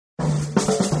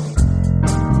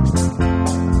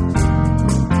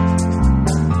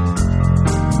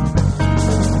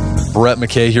Brett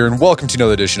McKay here, and welcome to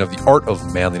another edition of the Art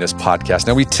of Manliness podcast.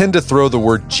 Now, we tend to throw the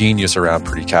word genius around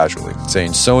pretty casually,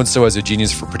 saying so-and-so has a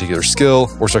genius for a particular skill,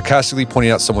 or sarcastically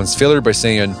pointing out someone's failure by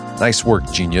saying, nice work,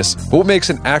 genius. But what makes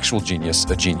an actual genius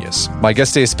a genius? My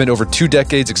guest today has spent over 2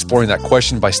 decades exploring that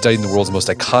question by studying the world's most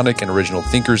iconic and original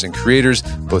thinkers and creators,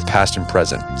 both past and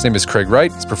present. His name is Craig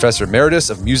Wright. He's professor emeritus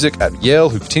of music at Yale,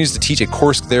 who continues to teach a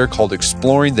course there called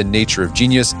Exploring the Nature of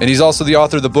Genius. And he's also the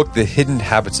author of the book, The Hidden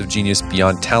Habits of Genius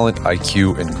Beyond Talent,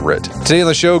 IQ, and Grit. Today on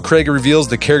the show, Craig reveals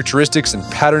the characteristics and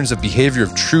patterns of behavior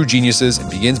of true geniuses and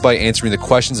begins by answering the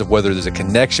questions of whether there's a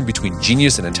connection between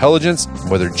genius and intelligence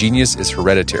and whether genius is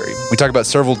hereditary. We talk about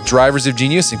several drivers of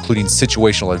genius, including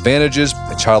situational advantages,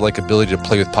 a childlike ability to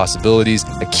play with possibilities,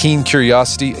 a keen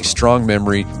curiosity, a strong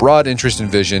memory, broad interest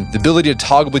and vision, the ability to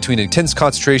toggle between intense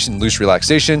concentration and loose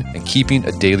relaxation, and keeping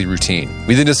a daily routine.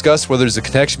 We then discuss whether there's a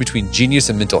connection between genius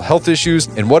and mental health issues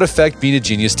and what effect being a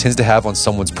genius tends to have on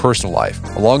someone's personal life.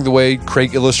 Along the way,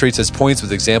 Craig illustrates his points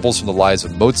with examples from the lives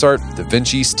of Mozart,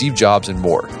 Vinci, Steve Jobs, and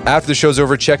more. After the show's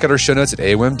over, check out our show notes at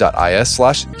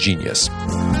aom.is/genius.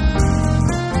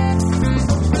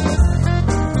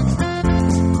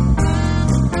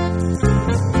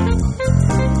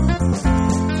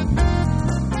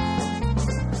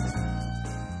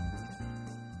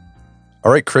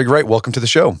 All right, Craig Wright, welcome to the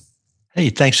show. Hey,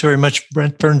 thanks very much,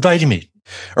 Brent, for inviting me.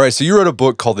 All right, so you wrote a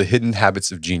book called The Hidden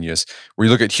Habits of Genius, where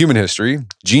you look at human history,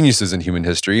 geniuses in human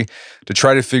history, to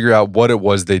try to figure out what it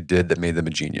was they did that made them a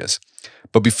genius.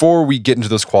 But before we get into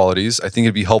those qualities, I think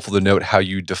it'd be helpful to note how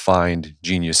you defined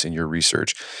genius in your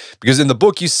research. Because in the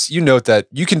book, you note that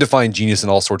you can define genius in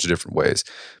all sorts of different ways.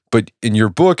 But in your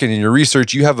book and in your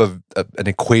research, you have an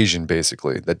equation,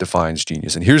 basically, that defines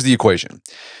genius. And here's the equation.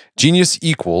 Genius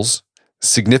equals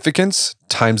significance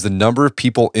times the number of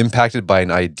people impacted by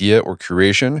an idea or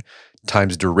creation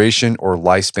times duration or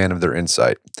lifespan of their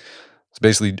insight. So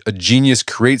basically, a genius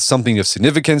creates something of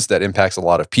significance that impacts a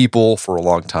lot of people for a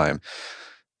long time.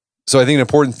 So I think an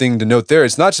important thing to note there,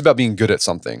 it's not just about being good at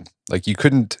something. Like you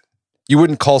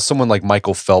wouldn't call someone like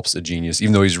Michael Phelps a genius,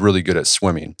 even though he's really good at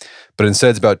swimming. But instead,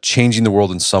 it's about changing the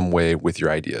world in some way with your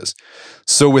ideas.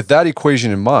 So with that equation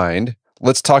in mind,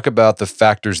 let's talk about the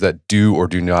factors that do or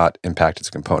do not impact its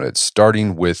components,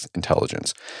 starting with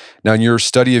intelligence. Now, in your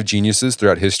study of geniuses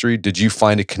throughout history, did you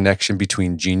find a connection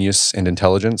between genius and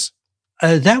intelligence?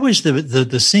 That was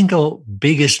the single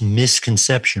biggest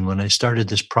misconception when I started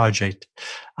this project.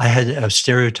 I had a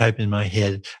stereotype in my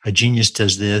head: a genius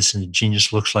does this, and a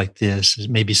genius looks like this.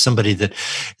 Maybe somebody that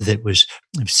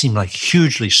seemed like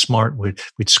hugely smart would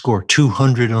score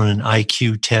 200 on an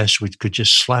IQ test, could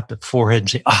just slap the forehead and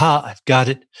say, "Aha, I've got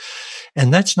it."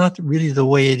 And that's not really the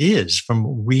way it is.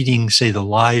 From reading, say, the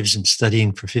lives and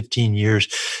studying for 15 years,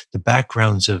 the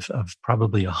backgrounds of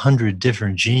probably 100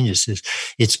 different geniuses,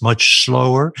 it's much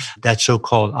slower. That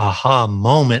so-called aha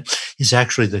moment is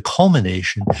actually the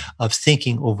culmination of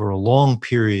thinking over a long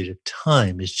period of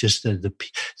time. It's just the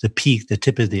peak, the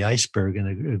tip of the iceberg,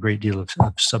 and a great deal of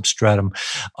substratum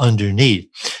underneath.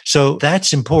 So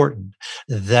that's important,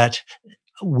 that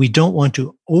we don't want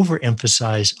to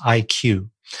overemphasize IQ.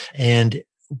 And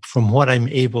from what I'm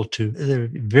able to, they're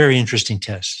very interesting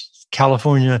tests.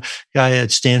 California guy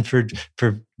at Stanford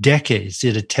for decades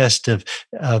did a test of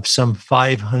some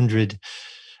 500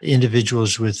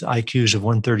 individuals with IQs of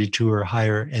 132 or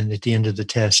higher. And at the end of the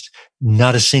test,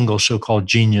 not a single so-called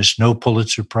genius, no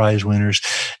Pulitzer Prize winners,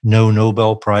 no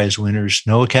Nobel Prize winners,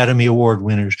 no Academy Award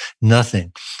winners,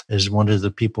 nothing. As one of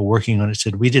the people working on it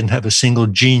said, we didn't have a single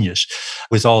genius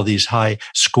with all these high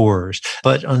scorers.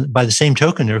 But by the same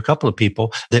token, there are a couple of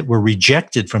people that were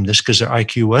rejected from this because their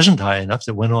IQ wasn't high enough,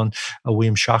 that went on,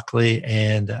 William Shockley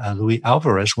and Luis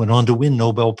Alvarez went on to win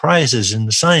Nobel Prizes in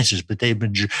the sciences, but they've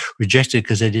been rejected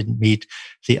because they didn't meet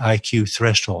the IQ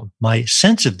threshold. My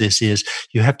sense of this is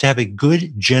you have to have a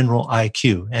good general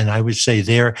IQ. And I would say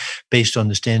there, based on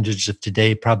the standards of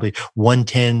today, probably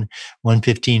 110,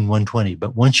 115, 120.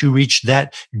 But once you reach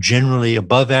that generally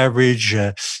above average,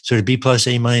 sort of B plus,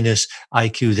 A minus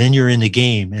IQ, then you're in the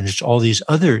game. And it's all these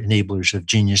other enablers of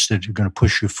genius that are going to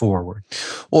push you forward.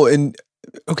 Well,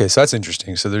 okay, so that's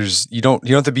interesting. So you don't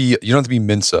have to be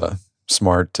Mensa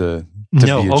smart to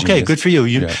no, be a okay, genius. good for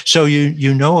you. So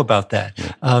you know about that.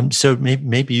 Yeah. So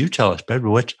maybe you tell us, Brad,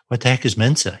 what the heck is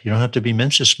Mensa? You don't have to be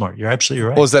Mensa smart. You're absolutely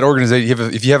right. Well, it's that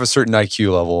organization. If you have a certain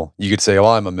IQ level, you could say,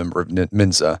 "Well, I'm a member of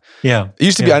Mensa." Yeah, it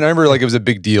used to be. I remember it was a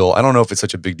big deal. I don't know if it's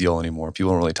such a big deal anymore.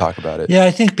 People don't really talk about it. Yeah,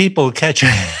 I think people catch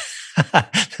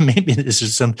Maybe this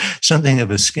is something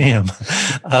of a scam.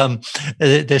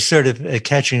 They're sort of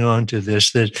catching on to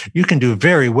this, that you can do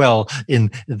very well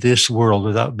in this world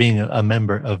without being a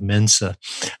member of Mensa.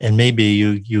 And maybe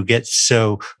you get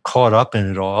so caught up in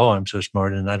it all. Oh, I'm so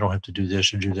smart and I don't have to do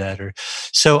this or do that. Or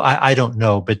so I don't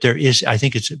know. But there is, I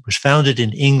think it was founded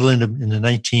in England in the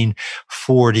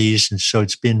 1940s. And so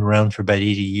it's been around for about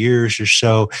 80 years or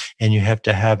so. And you have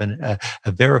to have a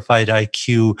verified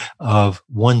IQ of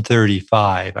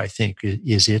 135, I think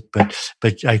is it.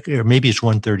 Or maybe it's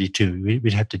 132.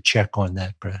 We'd have to check on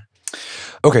that, Brad.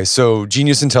 Okay, so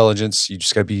genius intelligence, you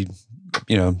just got to be,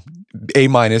 A-,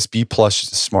 B+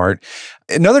 smart.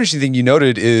 Another interesting thing you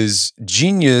noted is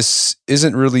genius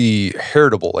isn't really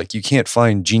heritable. Like you can't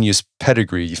find genius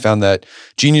pedigree. You found that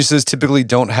geniuses typically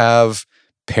don't have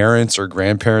parents or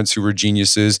grandparents who were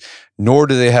geniuses, nor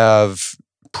do they have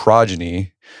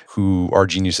progeny who are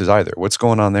geniuses either. What's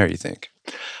going on there, you think?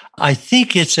 I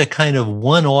think it's a kind of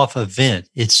one-off event.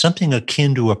 It's something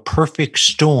akin to a perfect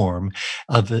storm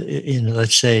of,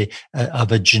 let's say,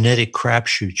 of a genetic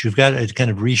crapshoot. You've got a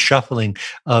kind of reshuffling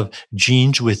of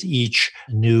genes with each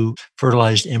new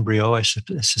fertilized embryo, I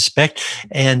suspect,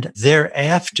 and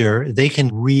thereafter they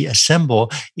can reassemble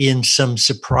in some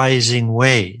surprising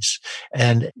ways.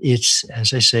 And it's,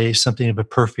 as I say, something of a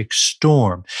perfect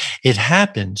storm. It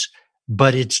happens,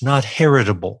 but it's not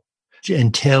heritable.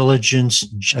 Intelligence,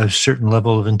 a certain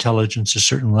level of intelligence, a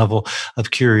certain level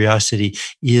of curiosity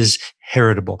is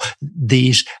heritable.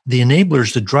 The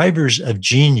enablers, the drivers of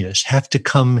genius have to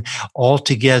come all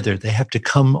together. They have to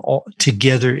come all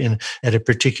together at a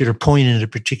particular point, in a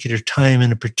particular time,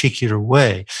 in a particular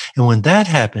way. And when that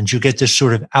happens, you get this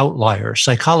sort of outlier.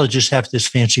 Psychologists have this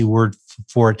fancy word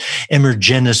for it,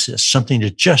 emergenesis, something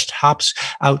that just hops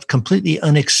out completely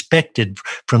unexpected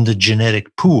from the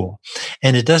genetic pool.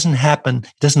 And it doesn't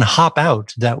hop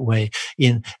out that way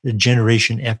in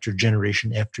generation after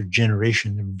generation after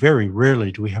generation. And very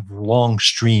rarely do we have long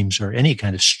streams or any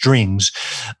kind of strings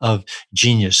of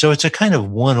genius. So it's a kind of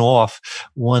one-off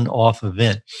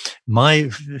event. My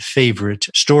favorite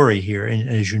story here, and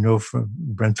as you know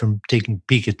from taking a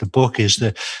peek at the book, is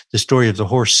the story of the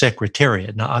horse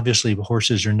Secretariat. Now, obviously,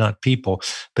 horses are not people,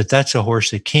 but that's a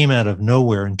horse that came out of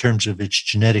nowhere in terms of its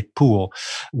genetic pool.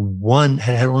 One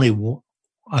had only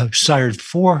sired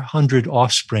 400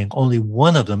 offspring. Only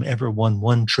one of them ever won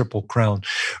one Triple Crown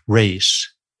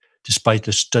race, despite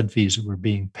the stud fees that were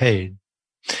being paid.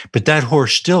 But that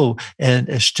horse still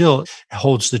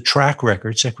holds the track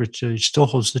record. Secretary still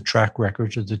holds the track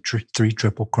record of the 3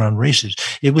 Triple Crown races.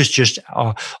 It was just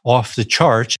off the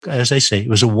charts. As I say, it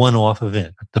was a one-off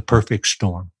event, the perfect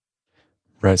storm.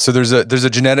 Right. So there's a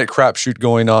genetic crapshoot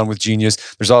going on with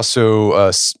genius. There's also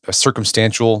a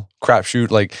circumstantial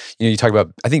crapshoot. Like, you talk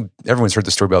about, I think everyone's heard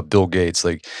the story about Bill Gates.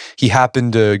 Like, he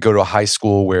happened to go to a high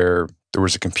school where there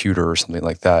was a computer or something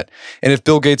like that. And if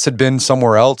Bill Gates had been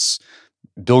somewhere else,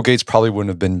 Bill Gates probably wouldn't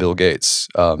have been Bill Gates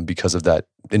because of that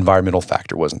environmental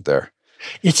factor wasn't there.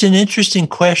 It's an interesting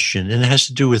question, and it has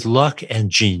to do with luck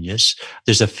and genius.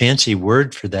 There's a fancy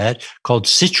word for that called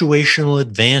situational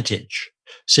advantage.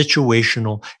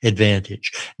 Situational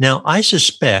advantage. Now, I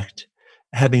suspect,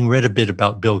 having read a bit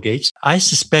about Bill Gates, I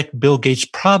suspect Bill Gates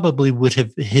probably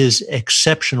his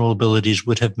exceptional abilities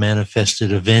would have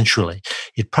manifested eventually.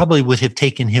 It probably would have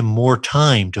taken him more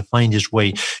time to find his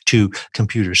way to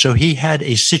computers. So he had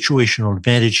a situational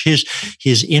advantage.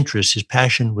 His interest, his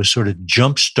passion was sort of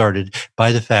jump-started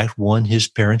by the fact, one, his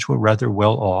parents were rather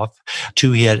well off.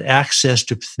 Two, he had access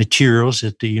to materials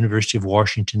at the University of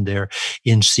Washington there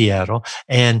in Seattle.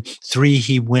 And three,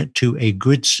 he went to a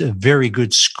very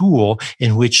good school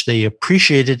in which they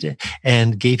appreciated it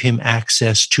and gave him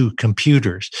access to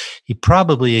computers. He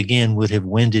probably, again, would have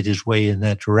wended his way in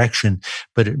that direction,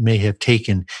 but it may have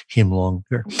taken him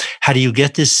longer. How do you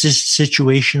get this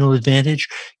situational advantage?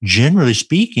 Generally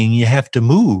speaking, you have to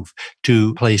move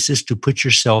to places to put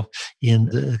yourself in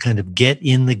the kind of get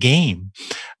in the game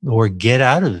or get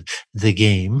out of the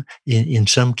game. In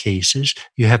some cases,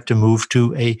 you have to move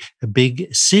to a big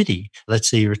city. Let's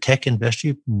say you're a tech investor,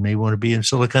 you may want to be in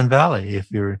Silicon Valley. If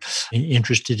you're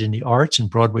interested in the arts and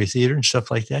Broadway theater and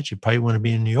stuff like that, you probably want to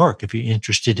be in New York. If you're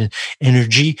interested in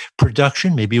energy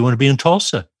production, maybe you want to be in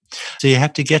Tulsa. So you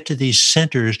have to get to these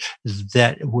centers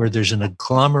where there's an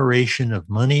agglomeration of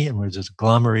money and where there's an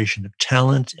agglomeration of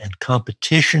talent and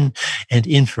competition and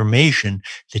information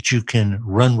that you can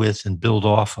run with and build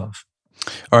off of.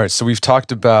 All right. So we've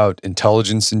talked about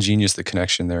intelligence and genius, the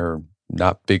connection there,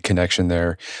 not big connection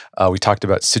there. We talked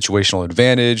about situational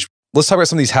advantage. Let's talk about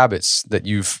some of these habits that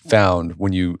you've found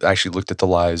when you actually looked at the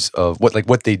lives of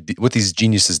what these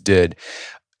geniuses did.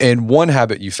 And one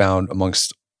habit you found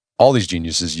amongst all these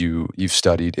geniuses you've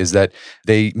studied is that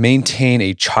they maintain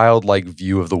a childlike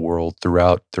view of the world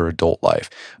throughout their adult life.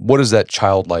 What does that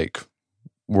childlike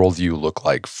worldview look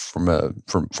like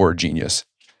for a genius?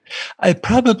 It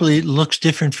probably looks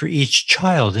different for each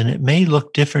child, and it may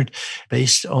look different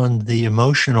based on the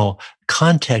emotional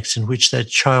context in which that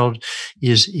child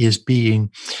is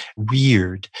being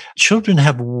reared. Children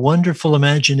have wonderful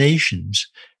imaginations,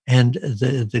 and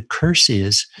the curse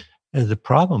is, the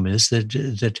problem is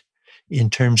that in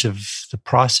terms of the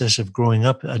process of growing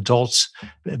up, adults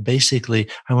basically,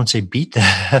 I won't say beat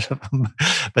that out of them,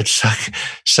 but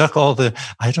suck all the,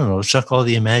 suck all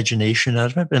the imagination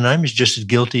out of it. And I'm just as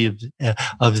guilty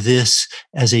of this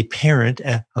as a parent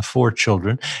of 4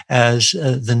 children as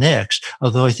the next.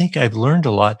 Although I think I've learned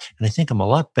a lot, and I think I'm a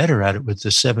lot better at it with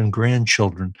the 7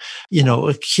 grandchildren.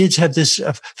 Kids have this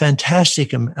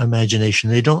fantastic imagination.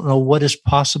 They don't know what is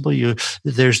possible.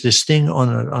 There's this thing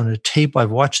on a table.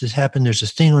 I've watched this happen. There's a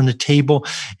thing on the table,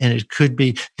 and it could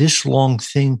be this long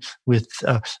thing with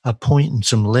a point and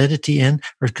some lead at the end,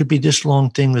 or it could be this long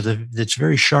thing that's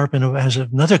very sharp and it has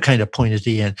another kind of point at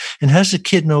the end. And how does the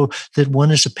kid know that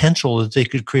one is a pencil that they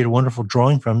could create a wonderful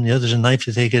drawing from, and the other is a knife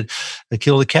that they could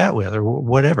kill the cat with, or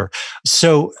whatever?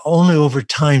 So only over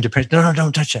time, the parents, no,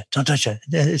 don't touch that, don't touch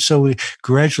that. So we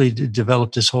gradually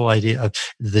developed this whole idea of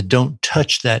the don't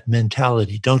touch that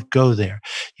mentality. Don't go there.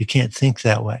 You can't think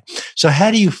that way. So how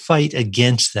do you fight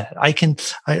against that?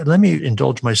 Let me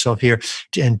indulge myself here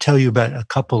and tell you about a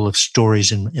couple of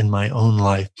stories in my own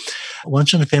life.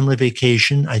 Once on a family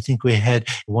vacation, I think we had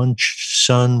one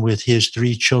son with his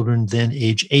 3 children, then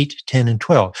age 8, 10, and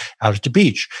 12, out at the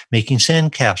beach, making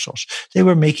sandcastles. They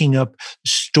were making up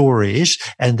stories,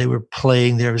 and they were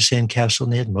playing their sandcastle,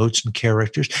 and they had moats and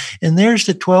characters. And there's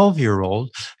the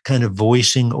 12-year-old kind of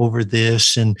voicing over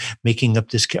this and making up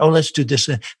this, let's do this.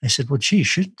 I said, well, gee,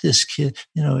 should this kid,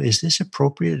 is this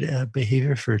appropriate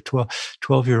behavior for a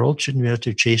 12-year-old? Shouldn't be out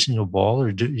there chasing a ball or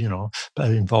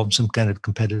involved in some kind of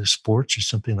competitive sports or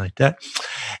something like that?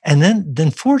 And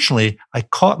then fortunately, I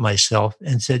caught myself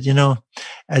and said,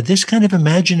 this kind of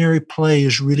imaginary play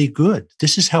is really good.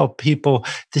 This is how people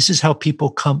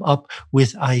come up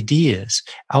with ideas.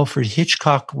 Alfred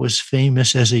Hitchcock was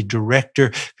famous as a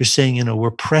director for saying,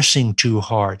 we're pressing too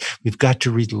hard. We've got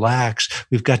to relax.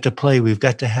 We've got to play. We've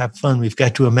got to have fun. We've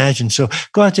got to imagine. So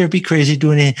go out there, be crazy,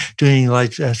 do anything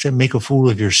like make a fool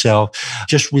of yourself.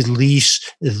 Just release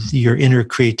your inner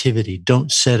creativity.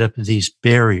 Don't set up these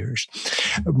barriers.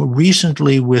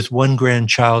 Recently, with one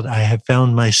grandchild, I have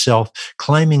found myself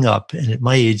climbing up, and at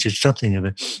my age, it's something of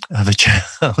a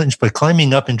challenge, but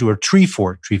climbing up into a tree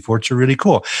fort. Tree forts are really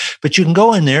cool. But you can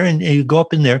go in there, and you go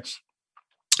up in there,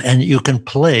 and you can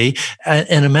play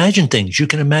and imagine things. You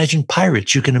can imagine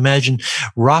pirates. You can imagine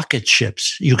rocket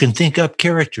ships. You can think up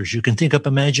characters. You can think up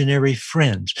imaginary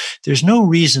friends. There's no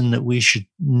reason that we should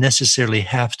necessarily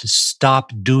have to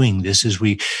stop doing this as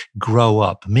we grow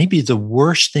up. Maybe the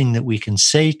worst thing that we can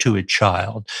say to a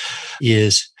child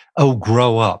is, oh,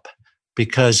 grow up.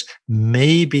 Because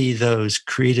maybe those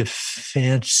creative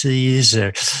fantasies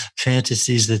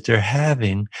that they're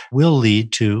having will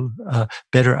lead to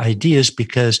better ideas,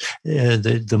 because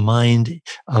the mind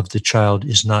of the child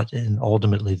is not, and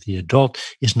ultimately the adult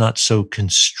is not so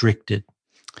constricted.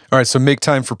 All right, so make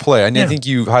time for play. I think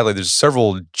you highlighted there's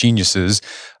several geniuses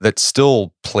that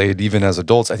still played even as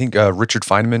adults. I think Richard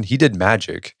Feynman, he did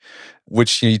magic,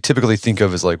 which you typically think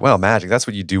of as like, well, magic, that's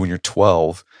what you do when you're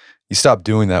 12. You stop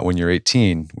doing that when you're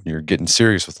 18, when you're getting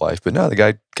serious with life. But no, the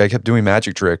guy kept doing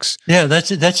magic tricks. Yeah,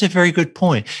 that's a very good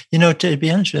point. To be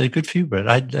honest with you, good for you, Brett.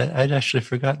 I'd actually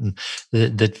forgotten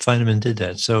that Feynman did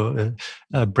that. So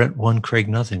Brett won Craig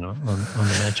nothing on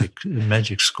the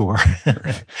magic score.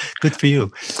 Good for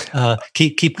you.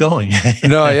 Keep going.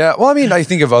 No, yeah. Well, I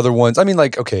think of other ones.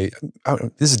 Okay,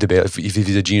 this is a debate. If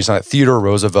he's a genius, not Theodore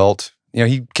Roosevelt.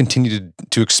 He continued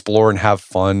to explore and have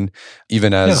fun,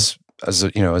 even as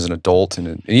an adult,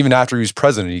 and even after he was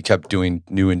president, he kept doing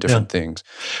new and different things.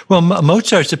 Well,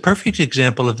 Mozart's a perfect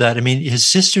example of that. His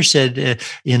sister said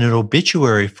in an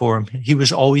obituary for him, he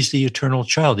was always the eternal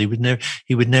child. He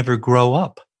would never grow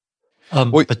up. He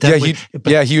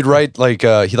would write like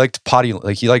he liked potty,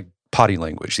 like he liked potty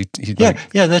language.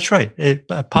 Yeah, that's right.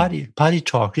 Potty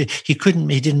talk. He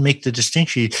didn't make the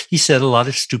distinction. He said a lot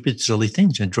of stupid, silly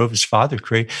things and drove his father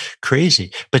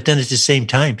crazy. But then at the same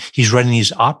time, he's writing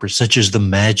these operas such as The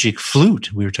Magic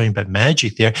Flute. We were talking about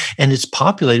magic there, and it's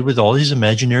populated with all these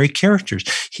imaginary characters.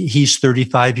 He's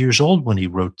 35 years old when he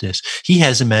wrote this. He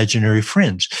has imaginary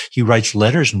friends. He writes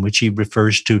letters in which he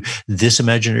refers to this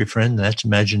imaginary friend, that's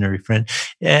imaginary friend.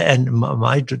 And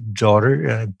my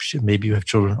daughter, maybe you have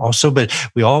children also, but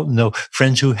we all know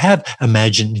friends who have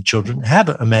children have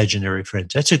imaginary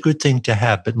friends. That's a good thing to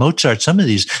have. But Mozart, some of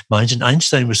these minds, and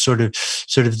Einstein was sort of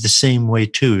the same way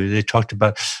too. They talked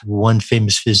about, one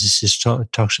famous physicist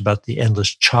talks about the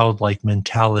endless childlike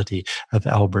mentality of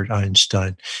Albert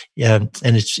Einstein. And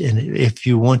if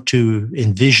you want to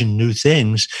envision new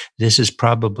things, this is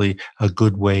probably a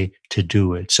good way to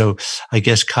do it. So I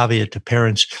guess caveat to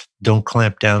parents, don't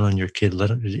clamp down on your kid.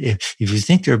 If you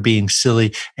think they're being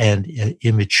silly and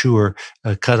immature,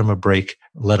 cut them a break,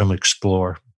 let them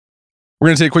explore. We're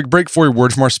going to take a quick break for a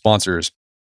word from our sponsors.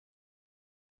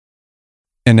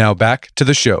 And now back to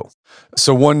the show.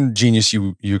 So one genius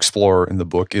you explore in the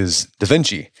book is Da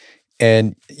Vinci.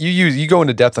 And you go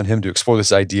into depth on him to explore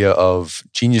this idea of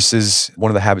geniuses.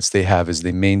 One of the habits they have is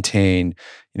they maintain,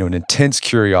 an intense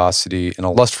curiosity and a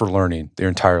lust for learning their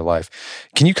entire life.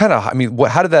 Can you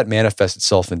how did that manifest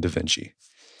itself in Da Vinci?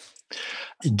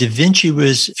 Da Vinci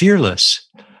was fearless.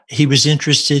 He was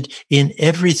interested in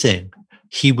everything.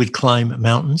 He would climb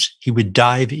mountains. He would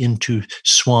dive into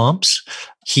swamps.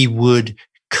 He would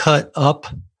cut up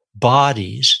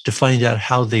bodies to find out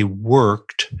how they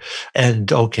worked.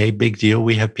 And okay, big deal.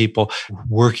 We have people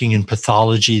working in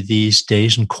pathology these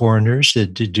days and coroners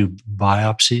that do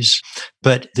biopsies,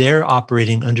 but they're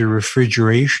operating under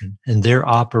refrigeration and they're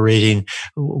operating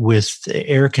with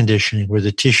air conditioning where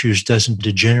the tissues doesn't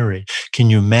degenerate. Can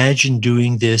you imagine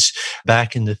doing this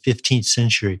back in the 15th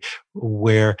century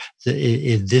where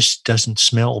this doesn't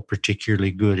smell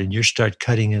particularly good and you start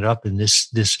cutting it up and this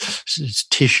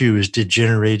tissue is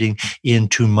degenerating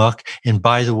into muck? And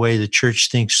by the way, the church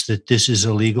thinks that this is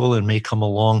illegal and may come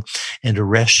along and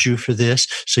arrest you for this.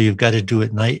 So you've got to do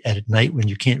it at night when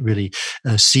you can't really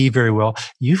see very well.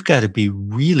 You've got to be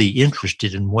really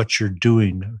interested in what you're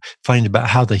doing. Find about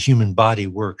how the human body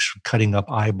works, cutting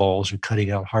up eyeballs or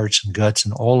cutting out hearts and guts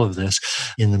and all of this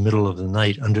in the middle of the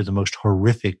night under the most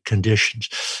horrific conditions.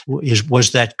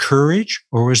 Was that courage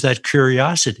or was that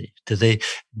curiosity? Did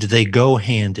they go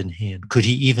hand in hand? Could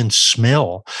he even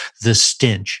smell the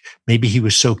stench? Maybe he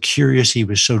was so curious, he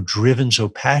was so driven, so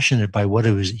passionate by what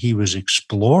he was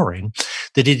exploring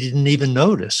that he didn't even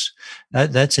notice.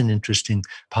 That's an interesting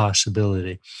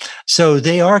possibility. So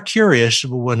they are curious.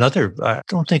 I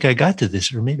don't think I got to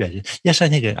this, or maybe I did. Yes, I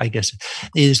guess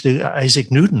it is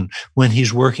Isaac Newton, when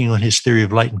he's working on his theory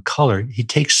of light and color, he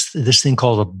takes this thing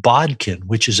called a bodkin,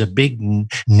 which is a big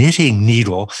knitting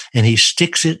needle, and he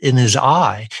sticks it in his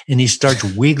eye and he starts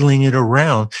wiggling it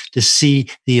around to see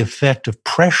the effect of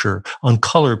pressure on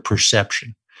color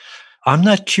perception. I'm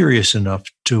not curious enough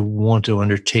to want to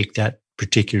undertake that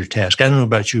particular task. I don't know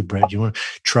about you, Brett. You want to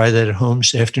try that at home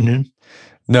this afternoon?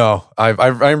 No, I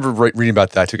remember reading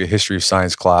about that. I took a history of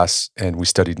science class and we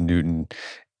studied Newton.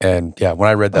 And yeah, when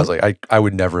I read that, I was like, I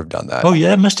would never have done that. Oh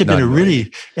yeah, it must have been a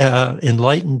really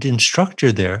enlightened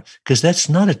instructor there, because that's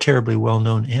not a terribly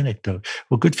well-known anecdote.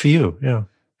 Well, good for you. Yeah.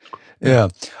 Yeah.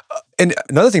 And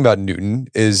another thing about Newton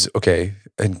is,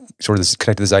 and sort of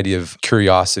connect to this idea of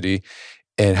curiosity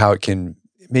and how it can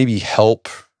maybe help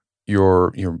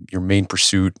your main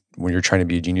pursuit when you're trying to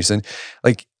be a genius. And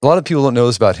like a lot of people don't know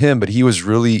this about him, but he was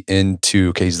really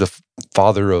into, he's the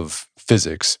father of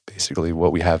physics, basically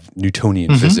what we have,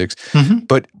 Newtonian physics. Mm-hmm.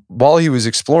 But while he was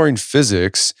exploring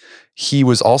physics, he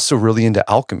was also really into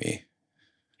alchemy.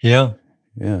 Yeah.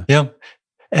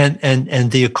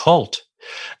 And the occult.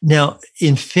 Now,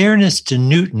 in fairness to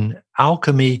Newton,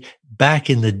 alchemy back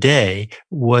in the day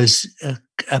was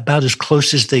about as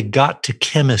close as they got to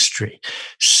chemistry.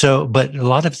 But a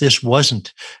lot of this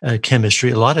wasn't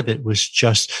chemistry. A lot of it was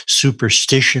just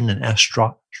superstition and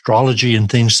astrology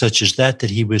and things such as that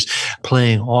he was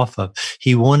playing off of.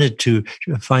 He wanted to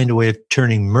find a way of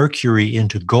turning mercury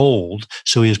into gold,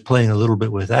 so he was playing a little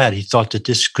bit with that. He thought that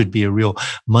this could be a real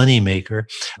moneymaker,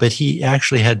 but he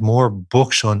actually had more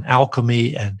books on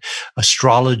alchemy and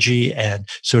astrology and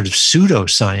sort of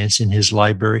pseudoscience in his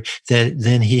library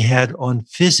than he had on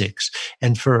physics.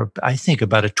 And for, I think,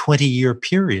 about a 20-year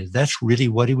period, that's really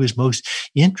what he was most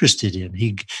interested in.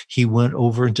 He went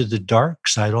over into the dark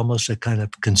side, almost a kind of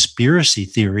conspiracy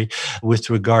theory with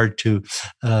regard to,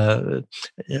 I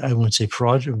won't say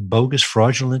bogus,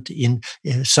 fraudulent,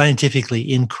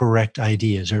 scientifically incorrect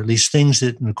ideas, or at least things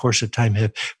that in the course of time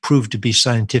have proved to be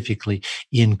scientifically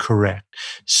incorrect.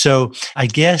 So I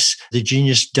guess the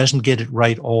genius doesn't get it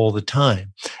right all the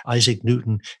time. Isaac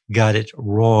Newton got it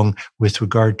wrong with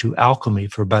regard to alchemy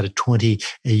for about a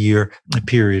 20-year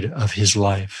period of his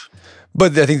life.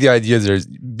 But I think the idea there is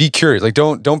be curious. Like,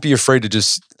 don't be afraid to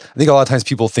just, I think a lot of times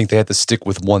people think they have to stick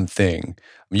with one thing.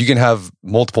 You can have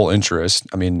multiple interests.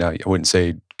 I mean, I wouldn't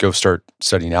say go start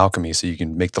studying alchemy so you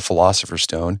can make the Philosopher's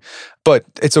Stone, but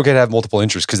it's okay to have multiple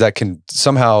interests because that can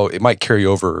somehow, it might carry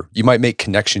over. You might make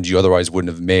connections you otherwise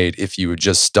wouldn't have made if you had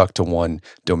just stuck to one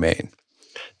domain.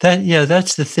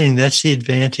 That's the thing. That's the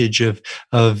advantage of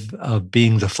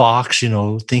being the fox,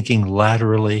 thinking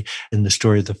laterally in the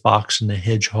story of the fox and the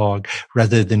hedgehog,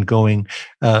 rather than going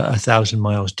 1,000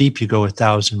 miles deep. You go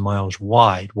 1,000 miles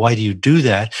wide. Why do you do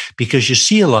that? Because you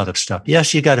see a lot of stuff.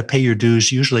 Yes, you got to pay your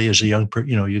dues. Usually, as a young person,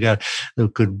 you got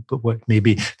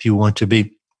maybe if you want to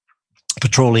be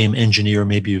petroleum engineer,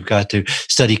 maybe you've got to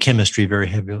study chemistry very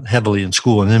heavily in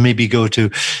school, and then maybe go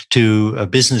to a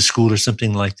business school or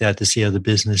something like that to see how the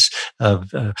business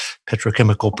of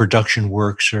petrochemical production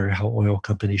works, or how oil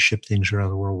companies ship things around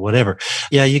the world, whatever.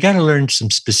 Yeah, you got to learn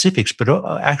some specifics, but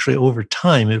actually over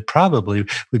time, it probably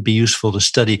would be useful to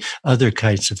study other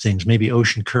kinds of things, maybe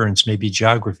ocean currents, maybe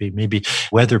geography, maybe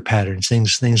weather patterns,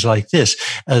 things like this,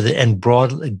 and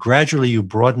gradually you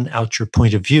broaden out your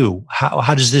point of view.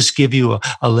 How does this give you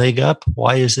a leg up?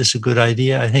 Why is this a good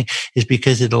idea? I think is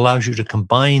because it allows you to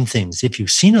combine things. If you've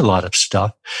seen a lot of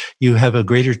stuff, you have a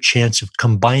greater chance of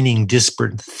combining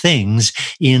disparate things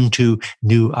into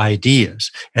new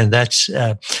ideas. And that's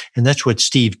what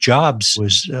Steve Jobs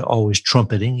was always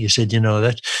trumpeting. He said,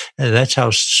 that's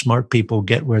how smart people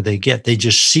get where they get. They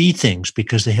just see things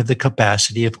because they have the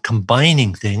capacity of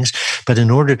combining things. But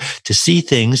in order to see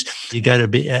things, you got to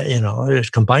be,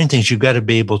 combine things. You've got to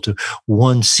be able to,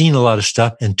 one, seen a lot of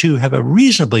stuff, and two, have a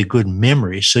reasonably good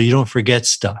memory so you don't forget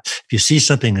stuff. If you see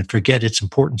something and forget its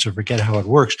importance or forget how it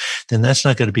works, then that's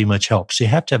not going to be much help. So you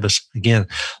have to have again,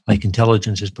 like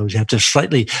intelligence, I suppose, you have to have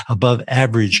slightly above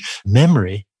average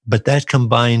memory, but that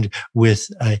combined with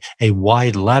a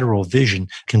wide lateral vision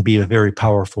can be a very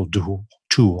powerful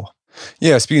tool.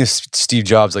 Yeah, speaking of Steve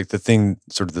Jobs, like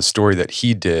the story that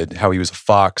he did, how he was a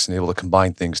fox and able to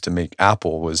combine things to make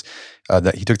Apple, was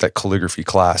that he took that calligraphy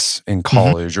class in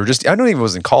college, or just, I don't even know if it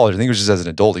was in college, I think it was just as an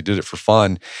adult, he did it for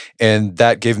fun. And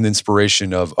that gave him the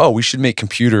inspiration of, we should make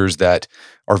computers that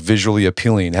are visually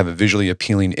appealing, have a visually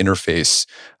appealing interface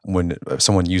when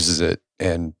someone uses it.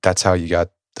 And that's how you got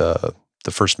the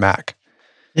first Mac.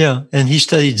 Yeah, and he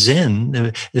studied Zen,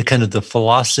 the kind of the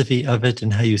philosophy of it,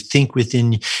 and how you think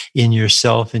in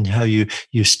yourself, and how you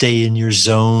stay in your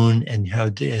zone, and how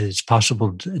it's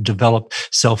possible to develop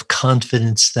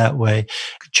self-confidence that way.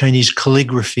 Chinese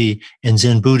calligraphy and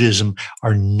Zen Buddhism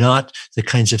are not the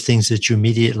kinds of things that you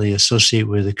immediately associate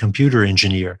with a computer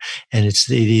engineer. And it's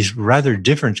these rather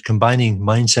different, combining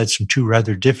mindsets from two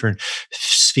rather different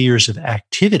spheres of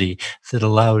activity that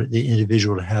allow the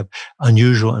individual to have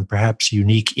unusual and perhaps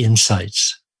unique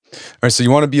insights. All right, so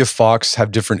you want to be a fox,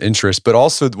 have different interests, but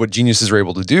also what geniuses are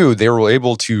able to do, they were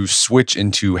able to switch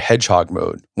into hedgehog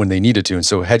mode when they needed to. And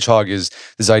so hedgehog is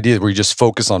this idea where you just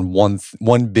focus on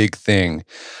one big thing.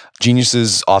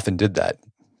 Geniuses often did that.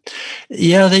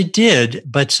 Yeah, they did,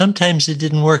 but sometimes it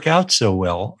didn't work out so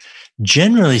well.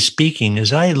 Generally speaking,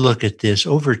 as I look at this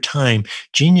over time,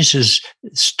 geniuses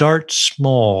start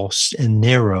small and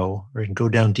narrow, and go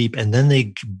down deep, and then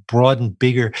they broaden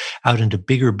out into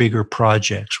bigger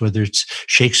projects, whether it's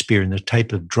Shakespeare and the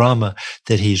type of drama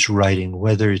that he's writing,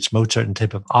 whether it's Mozart and the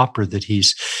type of opera that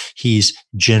he's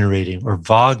generating, or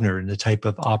Wagner and the type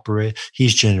of opera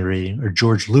he's generating, or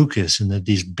George Lucas and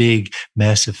these big,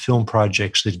 massive film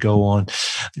projects that go on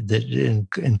that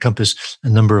encompass a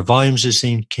number of volumes. The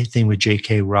same thing with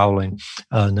J.K. Rowling,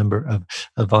 a number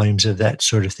of volumes of that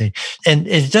sort of thing. And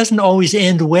it doesn't always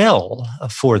end well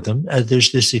for them.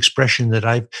 There's this expression that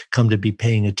I've come to be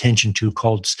paying attention to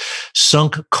called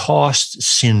sunk cost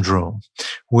syndrome,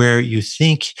 where you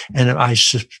think, and I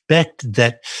suspect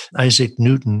that Isaac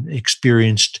Newton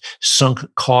experienced sunk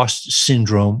cost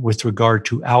syndrome with regard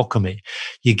to alchemy.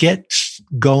 You get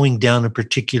going down a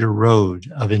particular road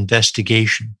of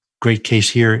investigation. Great case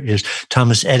here is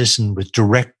Thomas Edison with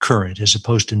direct current as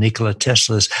opposed to Nikola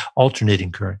Tesla's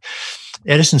alternating current.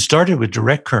 Edison started with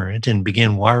direct current and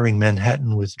began wiring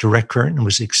Manhattan with direct current, and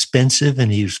was expensive.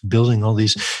 And he was building all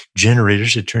these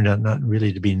generators. It turned out not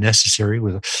really to be necessary.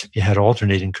 You had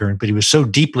alternating current, but he was so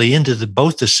deeply into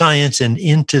both the science and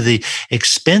into the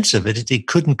expense of it, he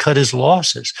couldn't cut his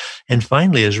losses. And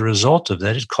finally, as a result of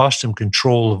that, it cost him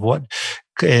control of what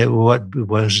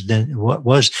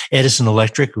was Edison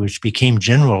Electric, which became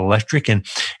General Electric, and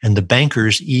the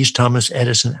bankers eased Thomas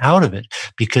Edison out of it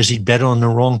because he'd bet on the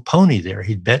wrong pony there.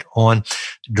 He'd bet on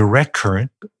direct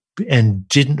current and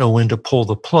didn't know when to pull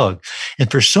the plug. And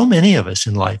for so many of us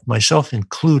in life, myself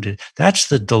included, that's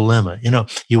the dilemma.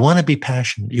 You want to be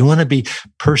passionate, you want to be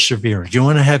perseverant, you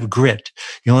want to have grit,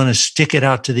 you want to stick it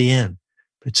out to the end.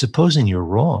 But supposing you're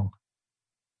wrong,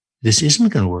 this isn't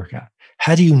going to work out.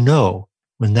 How do you know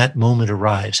when that moment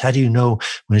arrives? How do you know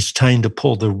when it's time to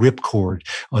pull the ripcord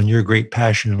on your great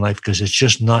passion in life because it's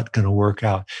just not going to work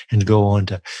out and go on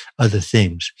to other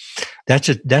things?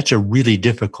 That's a really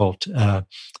difficult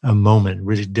a moment,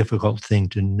 really difficult thing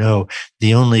to know.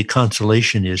 The only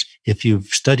consolation is if you've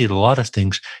studied a lot of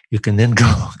things, you can then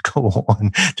go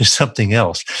on to something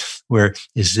else. Where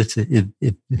if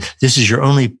this is your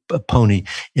only pony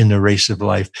in the race of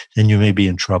life, then you may be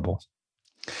in trouble.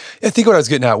 I think what I was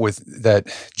getting at with that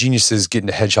geniuses get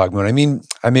into hedgehog mode,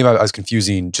 I was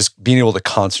confusing just being able to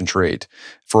concentrate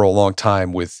for a long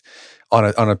time on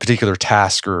a particular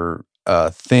task or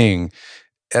thing.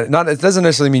 It doesn't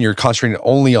necessarily mean you're concentrating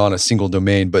only on a single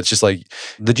domain, but it's just like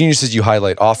the geniuses you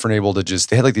highlight often able to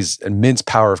they had like this immense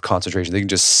power of concentration. They can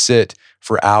just sit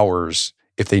for hours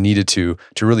if they needed to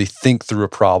really think through a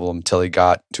problem till they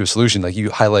got to a solution. Like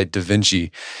you highlight Da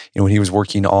Vinci, when he was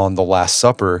working on The Last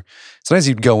Supper, sometimes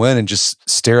he'd go in and just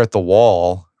stare at the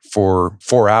wall for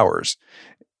 4 hours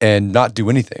and not do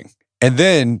anything. And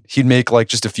then he'd make like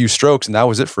just a few strokes and that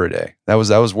was it for a day. That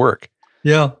was work.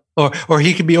 Yeah. Or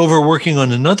he could be overworking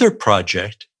on another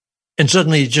project and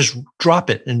suddenly just drop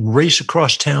it and race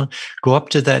across town, go up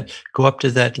to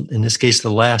that, in this case, The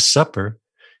Last Supper,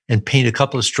 and paint a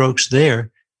couple of strokes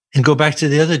there and go back to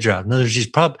the other job. In other words,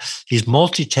 he's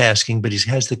multitasking, but he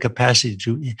has the capacity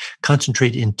to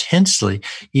concentrate intensely,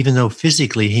 even though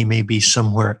physically he may be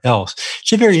somewhere else.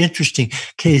 It's a very interesting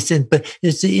case, but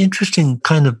it's the interesting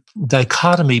kind of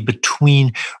dichotomy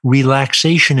between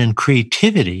relaxation and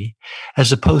creativity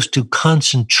as opposed to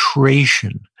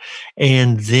concentration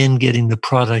and then getting the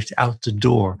product out the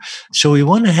door. So we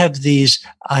want to have these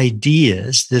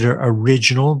ideas that are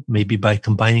original, maybe by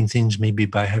combining things, maybe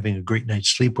by having a great night's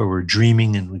sleep where we're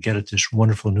dreaming and we get at this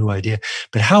wonderful new idea.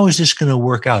 But how is this going to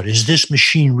work out? Is this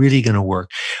machine really going to work?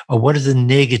 Or what are the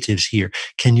negatives here?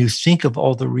 Can you think of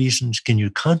all the reasons? Can you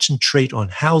concentrate on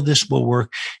how this will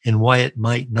work and why it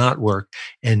might not work?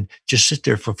 And just sit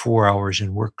there for 4 hours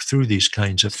and work through these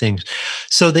kinds of things.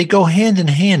 So they go hand in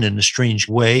hand in a strange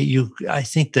way. I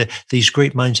think that these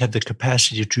great minds have the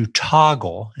capacity to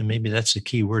toggle, and maybe that's the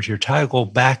key word here, toggle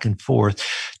back and forth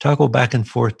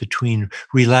between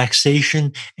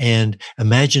relaxation and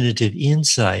imaginative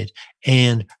insight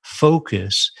and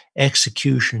focus,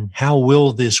 execution. How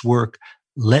will this work?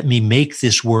 Let me make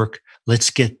this work. Let's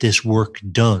get this work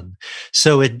done.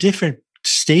 So at different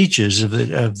stages of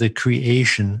the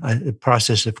creation,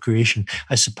 process of creation,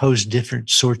 I suppose different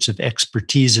sorts of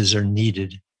expertises are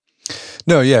needed.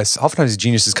 No, yes. Oftentimes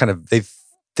geniuses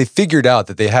they figured out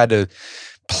that they had to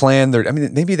plan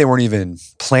maybe they weren't even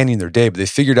planning their day, but they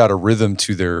figured out a rhythm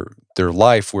to their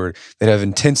life where they'd have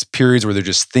intense periods where they're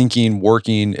just thinking,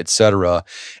 working, etc.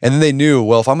 And then they knew,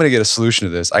 well, if I'm going to get a solution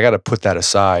to this, I got to put that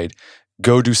aside,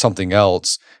 go do something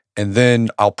else, and then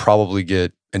I'll probably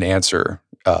get an answer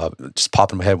just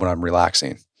pop in my head when I'm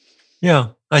relaxing. Yeah,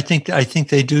 I think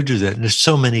they do that. And there's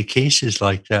so many cases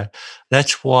like that.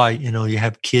 That's why, you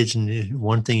have kids, and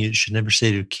one thing you should never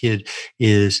say to a kid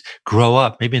is grow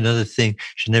up. Maybe another thing you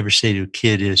should never say to a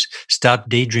kid is stop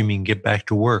daydreaming, get back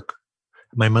to work.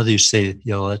 My mother used to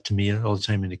yell that to me all the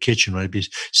time in the kitchen when I'd be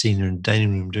sitting there in the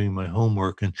dining room doing my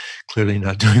homework and clearly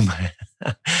not doing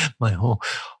my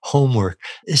homework.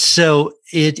 So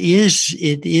it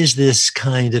is this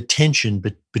kind of tension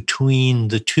between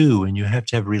the two, and you have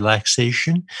to have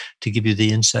relaxation to give you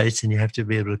the insights, and you have to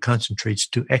be able to concentrate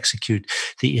to execute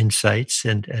the insights,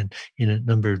 and in a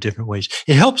number of different ways.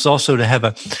 It helps also to have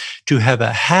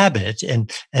a habit,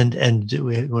 and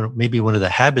maybe one of the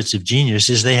habits of genius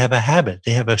is they have a habit.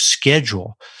 They have a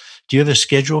schedule. Do you have a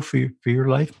schedule for your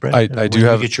life, Brett? I do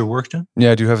have. You get your work done?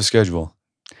 Yeah, I do have a schedule.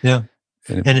 Yeah.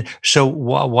 And so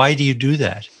why do you do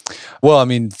that? Well,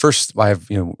 first I have,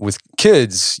 with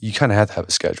kids, you kind of have to have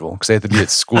a schedule because they have to be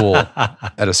at school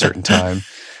at a certain time.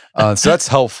 So that's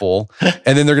helpful.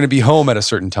 And then they're going to be home at a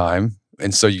certain time.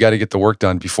 And so you got to get the work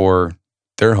done before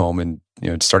their home and,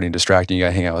 starting distracting, you got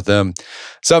to hang out with them.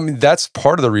 So, I mean, that's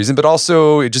part of the reason, but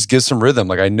also it just gives some rhythm.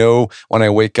 Like I know when I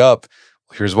wake up,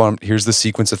 here's the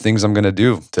sequence of things I'm going to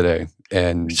do today.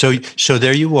 And so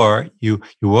there you are, you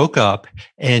woke up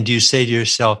and you say to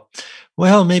yourself,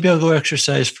 well, maybe I'll go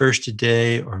exercise first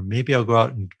today, or maybe I'll go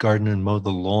out and garden and mow the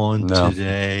lawn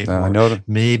today, no, or I know that.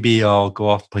 maybe I'll go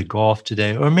off and play golf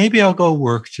today, or maybe I'll go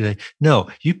work today. No,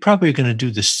 you're probably going to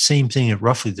do the same thing at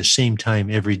roughly the same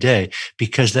time every day,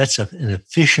 because that's an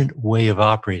efficient way of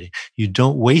operating. You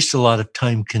don't waste a lot of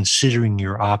time considering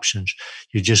your options.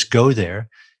 You just go there.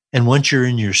 And once you're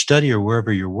in your study or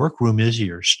wherever your workroom is,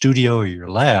 your studio or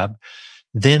your lab,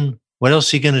 then what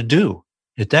else are you going to do?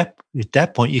 At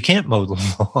that point, you can't mow the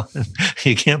lawn,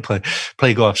 you can't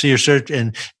play golf.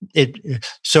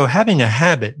 So having a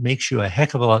habit makes you a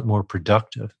heck of a lot more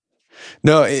productive.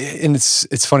 No, and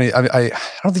it's funny. I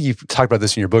don't think you've talked about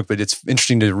this in your book, but it's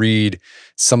interesting to read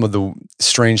some of the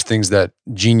strange things that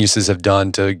geniuses have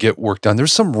done to get work done.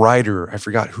 There's some writer, I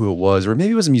forgot who it was, or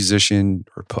maybe it was a musician,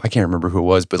 or I can't remember who it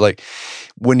was, but like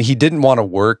when he didn't want to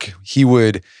work, he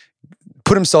would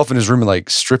put himself in his room and like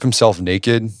strip himself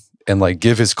naked and like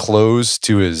give his clothes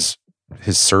to his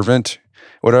servant,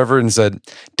 whatever, and said,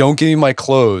 "Don't give me my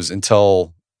clothes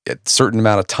until a certain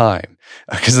amount of time,"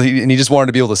 because he just wanted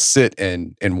to be able to sit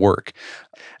and work.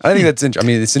 I think that's interesting.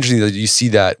 I mean, it's interesting that you see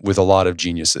that with a lot of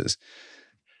geniuses.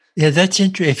 Yeah, that's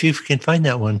interesting. If you can find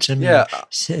that one, send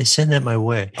that my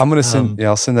way. I'm going to send.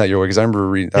 I'll send that your way because I remember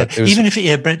reading that.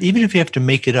 Brent, even if you have to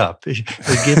make it up,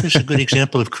 give us a good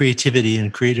example of creativity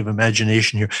and creative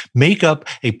imagination here. Make up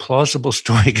a plausible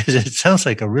story because it sounds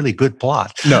like a really good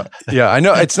plot. No, yeah, I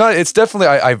know it's not. It's definitely.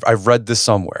 I've read this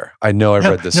somewhere. I know I've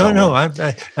read this. No.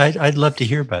 I'd love to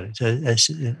hear about it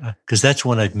because that's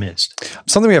one I've missed.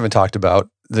 Something we haven't talked about.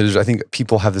 I think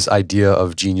people have this idea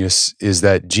of genius is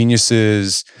that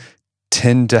geniuses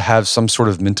tend to have some sort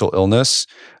of mental illness.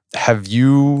 Have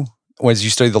you, as you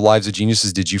study the lives of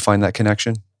geniuses, did you find that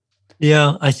connection?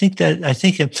 Yeah,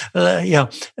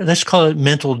 let's call it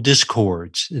mental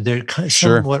discords. They're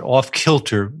somewhat off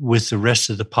kilter with the rest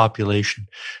of the population.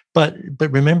 But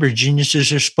remember,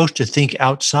 geniuses are supposed to think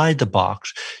outside the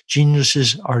box.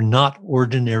 Geniuses are not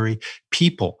ordinary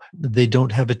people. They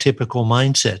don't have a typical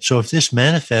mindset. So if this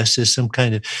manifests as some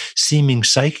kind of seeming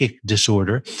psychic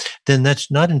disorder, then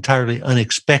that's not entirely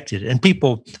unexpected. And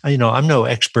people, I'm no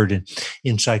expert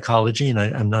in psychology, and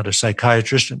I'm not a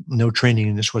psychiatrist, no training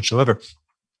in this whatsoever.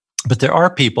 But there are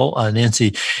people,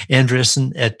 Nancy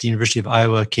Andreessen at the University of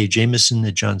Iowa, Kay Jamison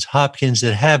at Johns Hopkins,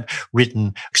 that have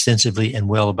written extensively and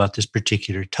well about this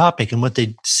particular topic. And what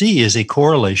they see is a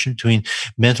correlation between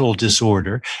mental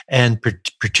disorder and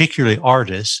particularly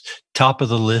artists. Top of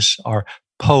the list are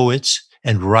poets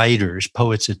and writers.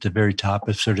 Poets at the very top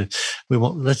of so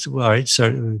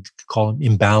call them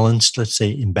imbalanced. Let's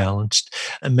say imbalanced,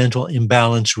 a mental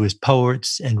imbalance with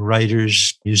poets and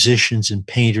writers, musicians and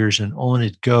painters, and on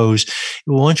it goes.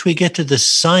 Once we get to the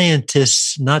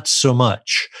scientists, not so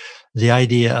much. The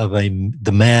idea of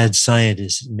the mad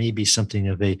scientist may be something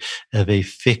of a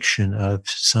fiction of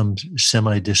some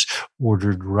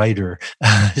semi-disordered writer.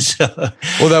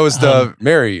 Well, that was the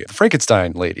Mary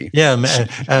Frankenstein lady. Yeah,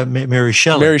 Mary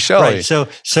Shelley. Mary Shelley. Right. So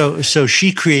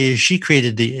she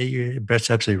created Brett's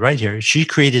absolutely right here. She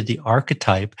created the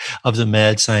archetype of the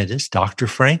mad scientist, Dr.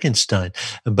 Frankenstein.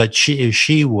 But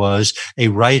she was a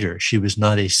writer. She was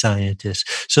not a scientist.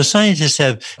 So scientists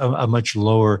have a much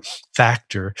lower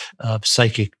factor of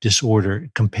psychic disorder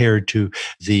compared to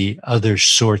the other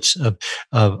sorts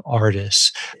of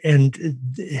artists. And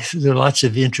there are lots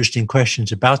of interesting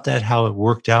questions about that, how it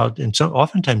worked out. And so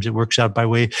oftentimes it works out by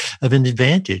way of an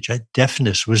advantage.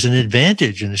 Deafness was an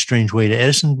advantage in a strange way to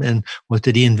Edison. And what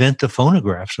did he invent? The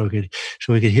phonograph, so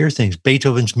we could hear things.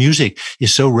 Beethoven's music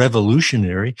is so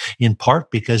revolutionary in part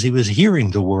because he was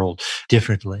hearing the world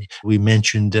differently. We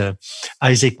mentioned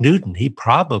Isaac Newton. He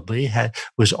probably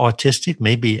was autistic,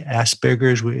 maybe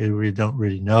Asperger's, we don't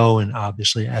really know. And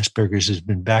obviously Asperger's has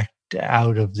been backed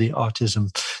out of the autism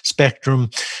spectrum.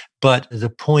 But the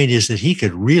point is that he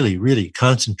could really, really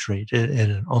concentrate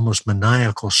in an almost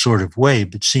maniacal sort of way,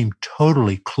 but seemed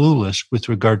totally clueless with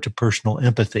regard to personal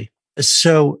empathy.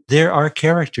 So there are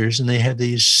characters and they have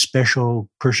these special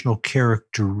personal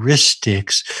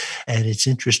characteristics. And it's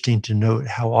interesting to note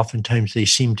how oftentimes they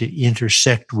seem to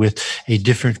intersect with a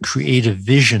different creative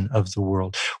vision of the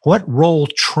world. What role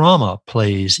trauma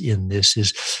plays in this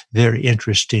is very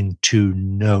interesting to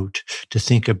note, to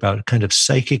think about kind of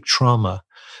psychic trauma.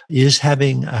 Is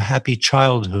having a happy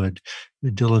childhood.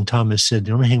 Dylan Thomas said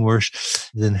the only thing worse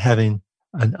than having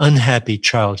an unhappy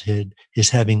childhood is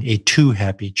having a too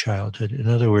happy childhood. In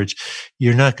other words,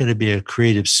 you're not going to be a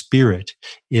creative spirit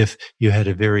if you had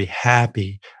a very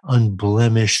happy,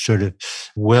 unblemished, sort of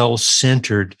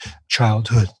well-centered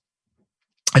childhood.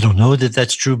 I don't know that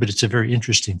that's true, but it's a very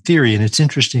interesting theory. And it's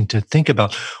interesting to think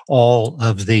about all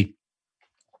of the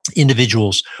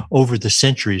individuals over the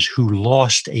centuries who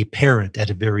lost a parent at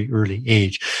a very early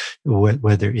age,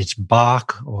 whether it's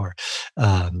Bach or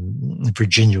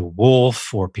Virginia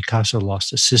Woolf, or Picasso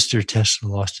lost a sister, Tesla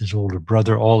lost his older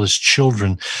brother, all his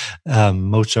children.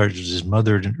 Mozart was his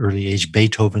mother at an early age.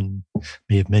 Beethoven,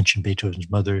 may have mentioned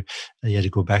Beethoven's mother. He had to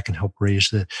go back and help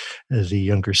raise the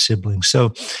younger siblings.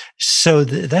 So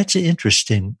that's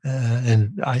interesting,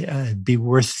 and it'd be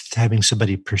worth having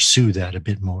somebody pursue that a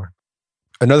bit more.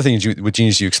 Another thing with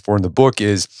genius you explore in the book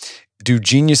is, do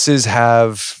geniuses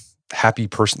have happy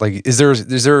person? Like, is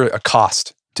there a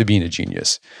cost to being a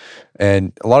genius?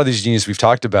 And a lot of these geniuses we've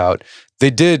talked about, they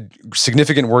did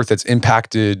significant work that's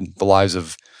impacted the lives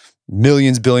of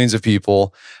millions, billions of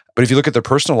people. But if you look at their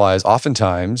personal lives,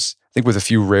 oftentimes, I think with a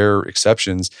few rare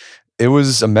exceptions, it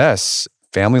was a mess.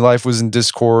 Family life was in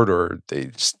discord, or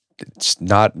they just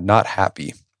not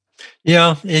happy.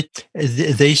 Yeah,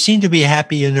 they seem to be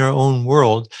happy in their own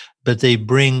world, but they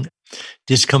bring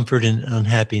discomfort and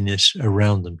unhappiness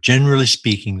around them. Generally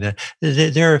speaking, that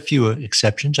there are a few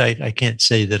exceptions. I can't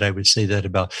say that I would say that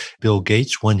about Bill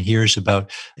Gates. One hears about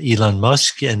Elon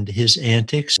Musk and his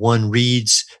antics. One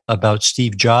reads about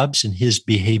Steve Jobs and his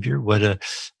behavior.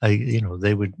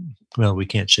 They would. Well, we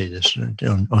can't say this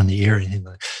on the air or anything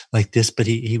like this, but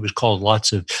he was called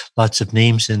lots of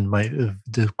names. And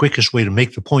the quickest way to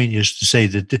make the point is to say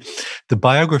that the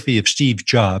biography of Steve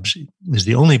Jobs is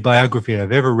the only biography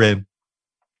I've ever read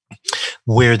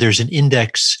where there's an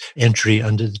index entry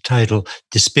under the title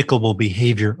 "Despicable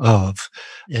Behavior of,"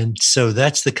 and so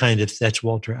that's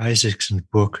Walter Isaacson's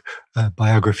book,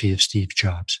 biography of Steve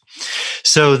Jobs.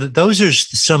 So those are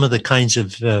some of the kinds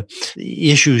of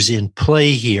issues in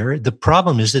play here. The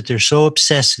problem is that they're so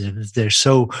obsessive, they're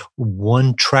so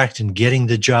one-tracked in getting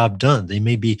the job done. They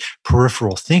may be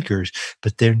peripheral thinkers,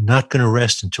 but they're not going to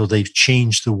rest until they've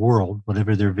changed the world,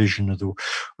 whatever their vision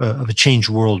of a changed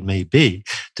world may be.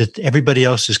 That everybody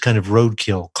else is kind of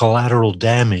roadkill, collateral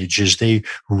damage as they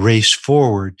race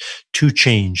forward to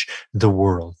change the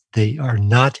world. They are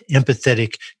not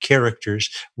empathetic characters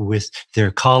with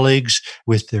their colleagues,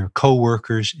 with their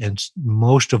coworkers, and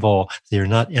most of all, they're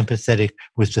not empathetic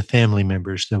with the family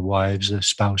members, the wives, the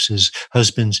spouses,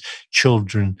 husbands,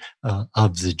 children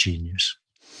of the genius.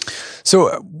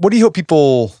 So what do you hope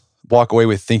people walk away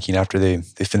with thinking after they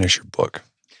finish your book?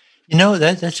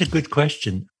 That's a good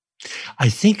question. I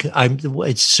think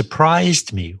it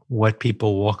surprised me what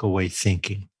people walk away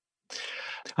thinking.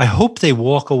 I hope they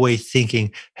walk away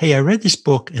thinking, hey, I read this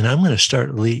book and I'm going to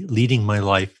start leading my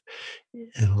life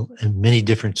in many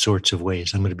different sorts of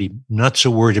ways. I'm going to be not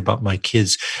so worried about my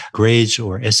kids' grades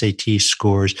or SAT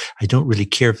scores. I don't really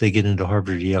care if they get into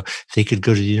Harvard or Yale. They could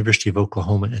go to the University of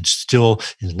Oklahoma and still,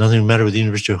 there's nothing matter with the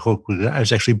University of Oklahoma. I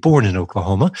was actually born in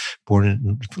Oklahoma, born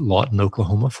in Lawton,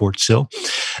 Oklahoma, Fort Sill.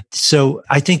 So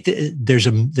I think that there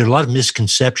are a lot of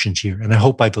misconceptions here, and I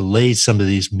hope I've allayed some of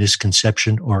these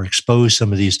misconceptions or exposed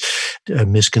some of these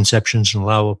misconceptions and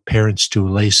allow parents to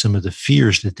allay some of the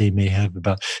fears that they may have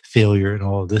about failure and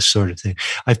all of this sort of thing.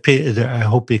 I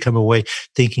hope they come away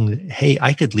thinking that, hey,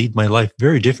 I could lead my life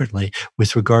very differently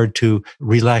with regard to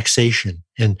relaxation,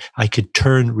 and I could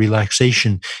turn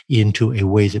relaxation into a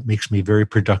way that makes me very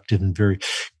productive and very,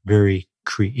 very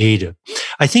creative.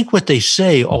 I think what they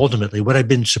say ultimately, what I've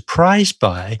been surprised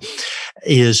by,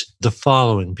 is the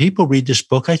following. People read this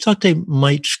book. I thought they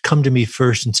might come to me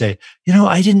first and say,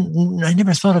 I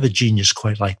never thought of a genius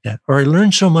quite like that. Or I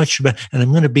learned so much about, and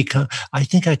I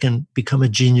think I can become a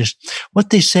genius.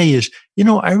 What they say is,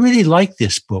 I really like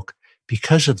this book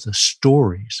because of the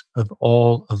stories of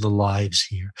all of the lives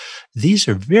here. These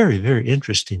are very, very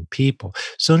interesting people.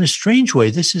 So in a strange way,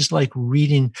 this is like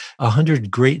reading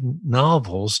 100 great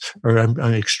novels, or I'm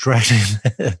extracting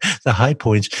the high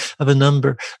points of a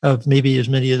number of maybe as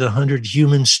many as 100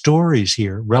 human stories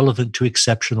here, relevant to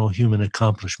exceptional human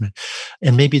accomplishment.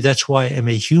 And maybe that's why I'm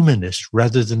a humanist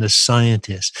rather than a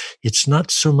scientist. It's not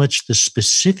so much the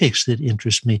specifics that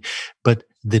interest me, but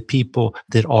the people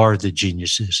that are the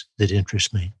geniuses that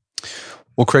interest me.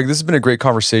 Well, Craig, this has been a great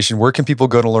conversation. Where can people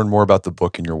go to learn more about the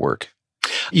book and your work?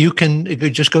 You can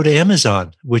just go to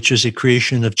Amazon, which is a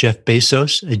creation of Jeff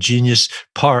Bezos, a genius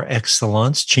par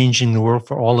excellence, changing the world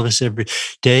for all of us every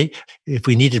day. If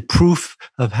we needed proof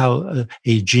of how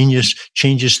a genius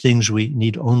changes things, we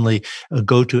need only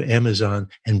go to Amazon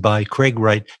and buy Craig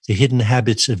Wright, The Hidden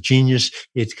Habits of Genius.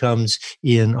 It comes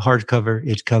in hardcover.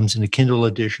 It comes in a Kindle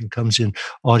edition, comes in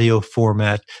audio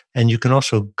format. And you can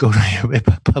also go to your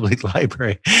public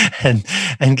library and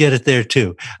get it there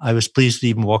too. I was pleased to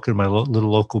even walk into my little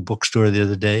local bookstore the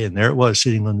other day, and there it was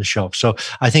sitting on the shelf. So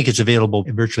I think it's available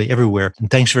virtually everywhere. And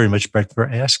thanks very much, Brett, for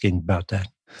asking about that.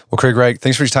 Well, Craig Wright,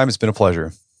 thanks for your time. It's been a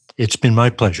pleasure. It's been my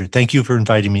pleasure. Thank you for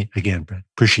inviting me again, Brett.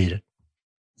 Appreciate it.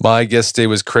 My guest today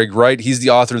was Craig Wright. He's the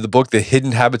author of the book, The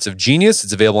Hidden Habits of Genius.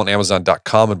 It's available on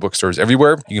Amazon.com and bookstores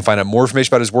everywhere. You can find out more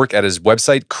information about his work at his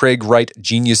website,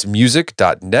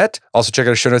 CraigWrightGeniusMusic.net. Also check out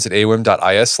our show notes at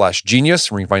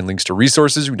aom.is/genius, where you can find links to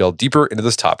resources. We delve deeper into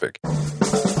this topic.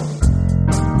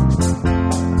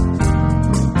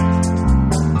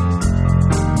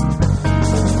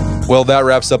 Well, that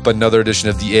wraps up another edition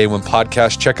of the AOM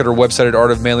podcast. Check out our website at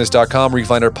artofmanliness.com, where you can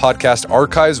find our podcast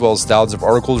archives, as well as thousands of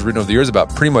articles written over the years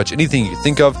about pretty much anything you can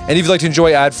think of. And if you'd like to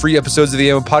enjoy ad-free episodes of the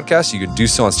AOM podcast, you can do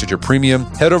so on Stitcher Premium.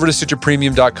 Head over to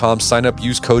StitcherPremium.com, sign up,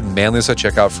 use code manliness at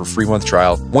checkout for a free month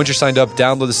trial. Once you're signed up,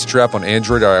 download the Stitcher app on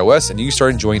Android or iOS, and you can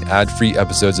start enjoying ad-free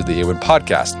episodes of the AOM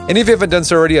podcast. And if you haven't done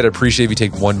so already, I'd appreciate if you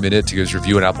take 1 minute to give us a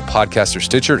review on Apple Podcasts or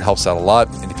Stitcher. It helps out a lot.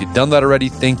 And if you've done that already,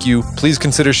 thank you. Please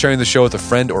consider sharing the show with a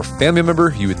friend or family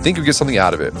member you would think would get something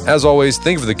out of it. As always,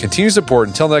 thank you for the continued support.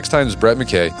 Until next time, this is Brett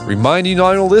McKay, reminding you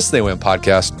not only to listen to the AOM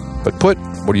podcast, but put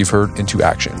what you've heard into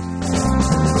action.